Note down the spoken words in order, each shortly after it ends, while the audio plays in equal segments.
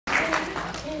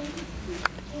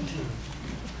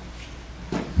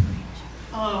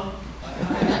Hello.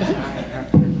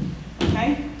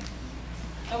 Okay.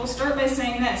 I will start by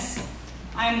saying this.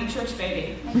 I am the church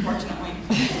baby, unfortunately.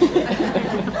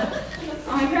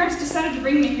 My parents decided to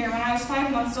bring me here when I was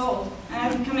 5 months old, and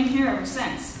I've been coming here ever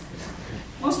since.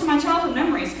 Most of my childhood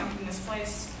memories come from this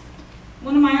place.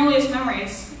 One of my earliest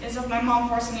memories is of my mom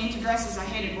forcing me into dresses I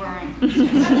hated wearing.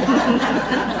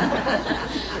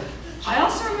 I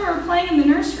also remember playing in the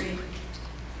nursery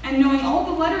and knowing all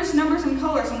the letters, numbers, and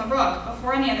colors on the rug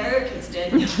before any of the other kids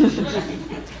did.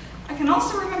 I can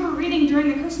also remember reading during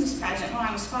the Christmas pageant when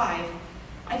I was 5.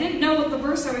 I didn't know what the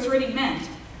verse I was reading meant,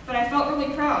 but I felt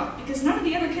really proud because none of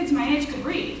the other kids my age could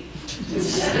read.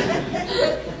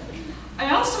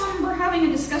 I also remember having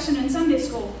a discussion in Sunday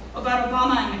school about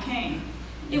Obama and McCain.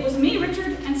 It was me,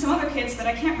 Richard, and some other kids that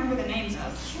I can't remember the names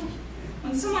of.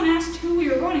 When someone asked who we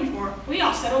were voting for, we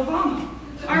all said Obama.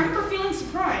 I remember feeling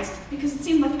surprised because it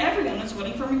seemed like everyone was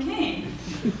voting for McCain.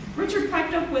 Richard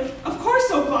piped up with, "Of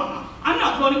course Obama. I'm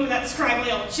not voting for that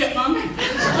scraggly old chipmunk."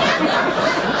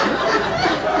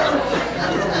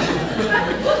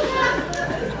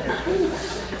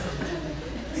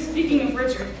 Speaking of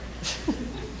Richard,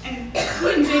 and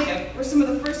he and Jacob were some of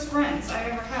the first friends I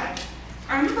ever had.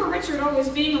 I remember Richard always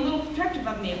being a little protective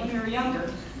of me when we were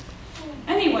younger.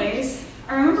 Anyways,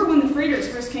 I remember when the Freighters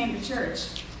first came to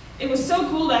church. It was so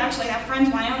cool to actually have friends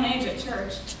my own age at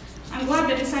church. I'm glad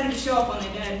they decided to show up when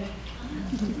they did.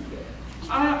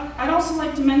 I'd also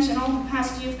like to mention all the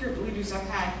past youth group leaders I've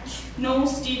had. Noel,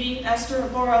 Stevie, Esther,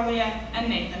 Laura, Leah, and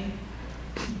Nathan.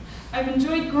 I've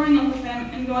enjoyed growing up with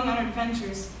them and going on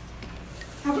adventures.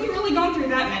 Have we really gone through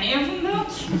that many of them, though?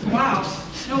 Wow,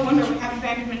 no wonder we have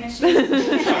abandonment issues.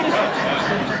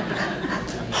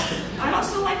 I'd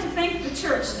also like to thank the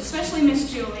church, especially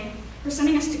Miss Julie, for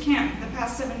sending us to camp for the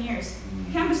past 7 years.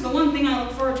 Camp is the one thing I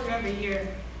look forward to every year,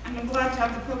 and I'm glad to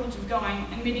have the privilege of going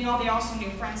and meeting all the awesome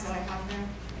new friends that I have there.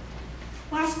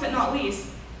 Last but not least,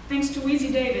 thanks to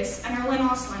Weezy Davis and our Lynn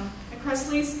Oslin, the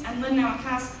Cresleys, and Lynn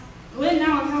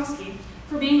Nowakowski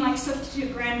for being like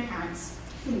substitute grandparents.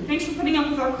 Thanks for putting up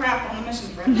with our crap on the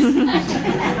mission trips.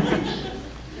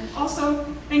 Also,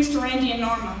 thanks to Randy and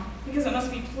Norma, because it must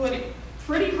be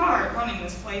pretty hard running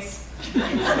this place.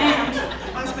 And,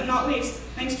 last but not least,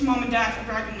 thanks to Mom and Dad for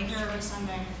driving me here every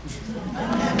Sunday.